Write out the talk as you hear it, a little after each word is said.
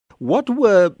What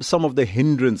were some of the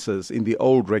hindrances in the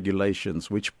old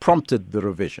regulations which prompted the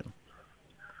revision?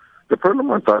 The problem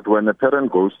was that when a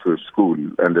parent goes to a school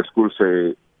and the school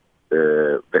say,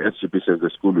 the SGB says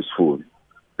the school is full,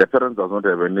 the parent does not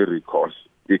have any recourse.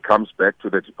 He comes back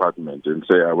to the department and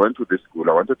say, I went to this school,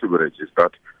 I wanted to be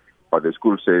registered, but the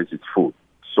school says it's full.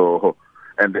 So,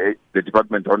 and the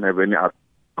department don't have any other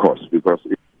recourse because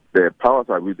the powers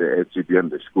are with the SGB and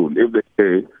the school. If they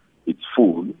say it's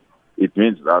full, it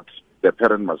means that the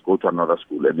parent must go to another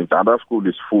school. And if the other school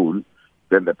is full,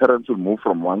 then the parents will move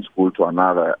from one school to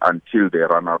another until they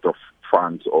run out of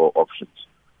funds or options.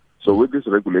 So with these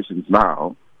regulations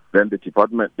now, then the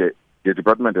department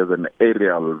has an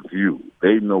aerial view.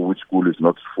 They know which school is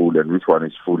not full and which one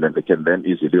is full, and they can then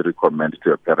easily recommend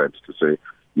to a parent to say,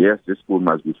 yes, this school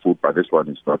must be full, but this one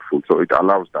is not full. So it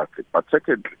allows that. But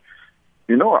secondly,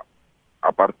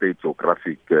 apartheid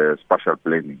geographic spatial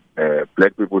planning.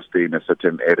 Black people stay in a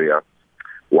certain area,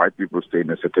 white people stay in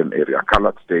a certain area,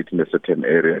 colored stay in a certain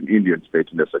area, and Indian stay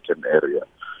in a certain area.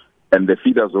 And the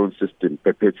feeder zone system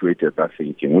perpetuated that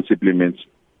thinking, which simply means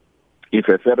if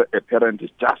a parent is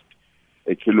just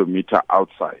a kilometer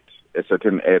outside a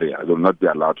certain area, they will not be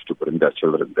allowed to bring their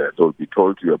children there. They will be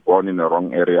told you are born in the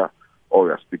wrong area or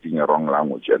you are speaking a wrong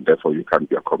language, and therefore you can't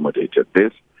be accommodated.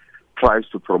 This tries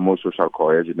to promote social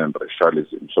cohesion and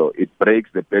racialism. So it breaks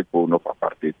the backbone of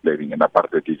apartheid planning and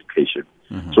apartheid education,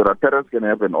 so that parents can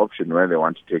have an option where they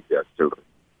want to take their children.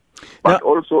 But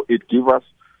also it gives us,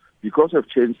 because we've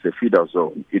changed the feeder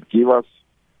zone, it gives us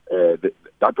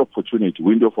that opportunity,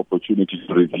 window of opportunity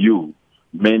to review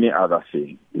many other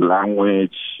things,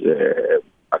 language,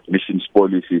 admissions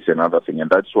policies and other things. And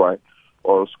that's why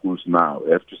all schools now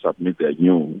have to submit their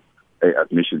new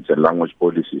admissions and language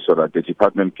policy so that the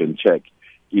department can check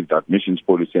if the admissions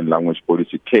policy and language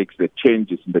policy takes the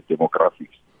changes in the demographics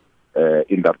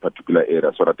in that particular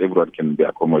area so that everyone can be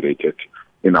accommodated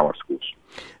in our schools.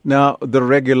 Now, the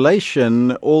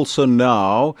regulation also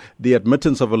now, the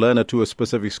admittance of a learner to a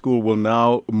specific school will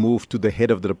now move to the head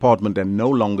of the department and no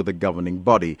longer the governing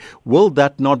body. Will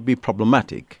that not be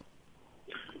problematic?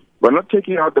 We're not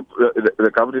taking out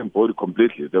the governing body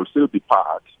completely. There will still be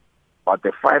part. But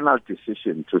the final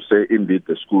decision to say indeed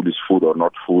the school is full or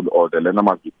not full, or the learner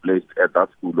must be placed at that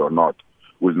school or not,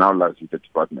 will now lie with the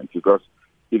department. Because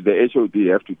if the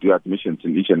HOD have to do admissions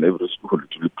in each and every school, it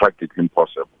will be practically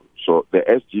impossible. So the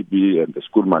SGB and the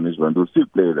school management will still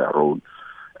play their role.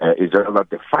 It's just that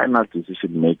the final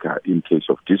decision maker in case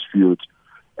of dispute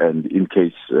and in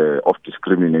case of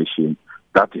discrimination,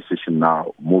 that decision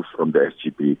now moves from the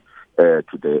SGB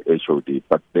to the HOD.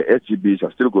 But the SGBs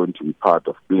are still going to be part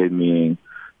of planning,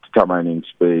 determining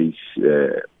space,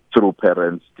 through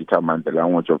parents, determine the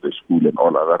language of the school and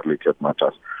all other related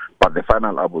matters. But the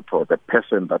final arbiter, the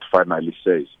person that finally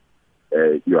says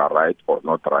you are right or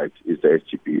not right, is the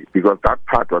SGB. Because that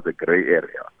part was a gray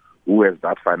area. Who has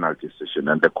that final decision?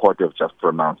 And the court have just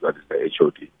pronounced that is the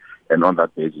HOD. And on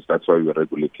that basis, that's why we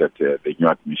regulated the new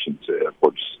admissions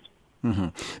policy.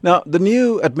 Now, the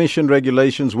new admission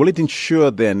regulations, will it ensure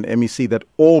then, MEC, that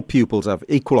all pupils have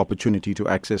equal opportunity to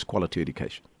access quality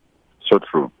education? So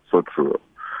true.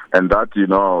 And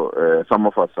that, some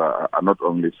of us are not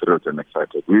only thrilled and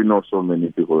excited. We know so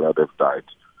many people that have died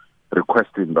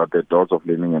requesting that the doors of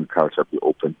learning and culture be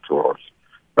opened to all.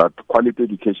 That quality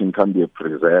education can be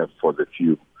preserved for the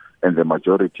few, and the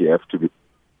majority have to be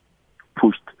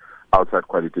pushed outside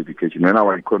quality education. When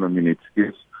our economy needs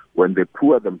skills, when the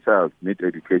poor themselves need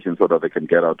education so that they can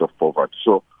get out of poverty.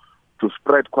 So to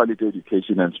spread quality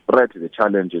education and spread the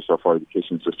challenges of our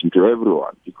education system to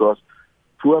everyone, because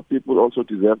poor people also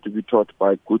deserve to be taught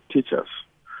by good teachers.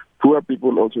 Poor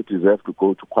people also deserve to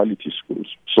go to quality schools.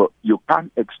 So you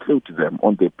can't exclude them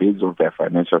on the basis of their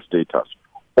financial status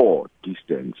or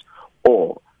distance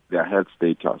or their health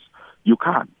status. You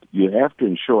can't. You have to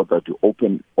ensure that you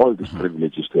open all these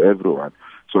privileges to everyone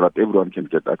so that everyone can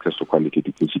get access to quality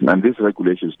education. And these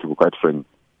regulations, to be quite frank,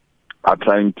 are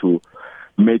trying to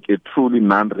make a truly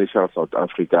non-racial South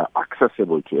Africa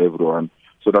accessible to everyone,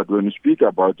 so that when you speak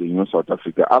about the new South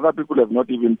Africa, other people have not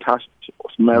even touched or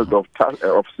smelled of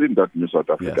seen that new South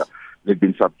Africa. Yes. They've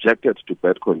been subjected to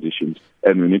bad conditions,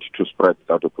 and we need to spread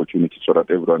that opportunity so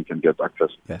that everyone can get access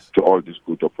to all these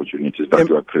good opportunities that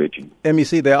we are creating.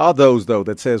 MEC, there are those, though,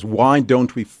 that says, why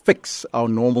don't we fix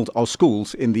our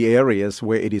schools in the areas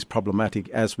where it is problematic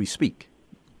as we speak?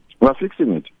 We're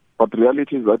fixing it. But the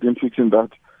reality is that in fixing that,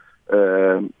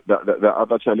 there are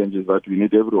other challenges that we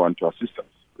need everyone to assist us.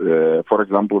 For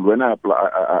example, when I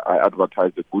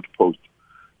advertise a good post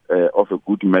of a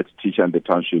good maths teacher in the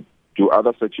township, do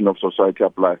other section of society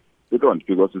apply? They don't,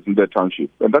 because it's in their township.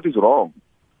 And that is wrong.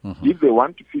 If they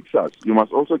want to fix us, you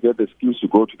must also get the skills to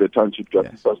go to the township to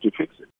assist us to fix it.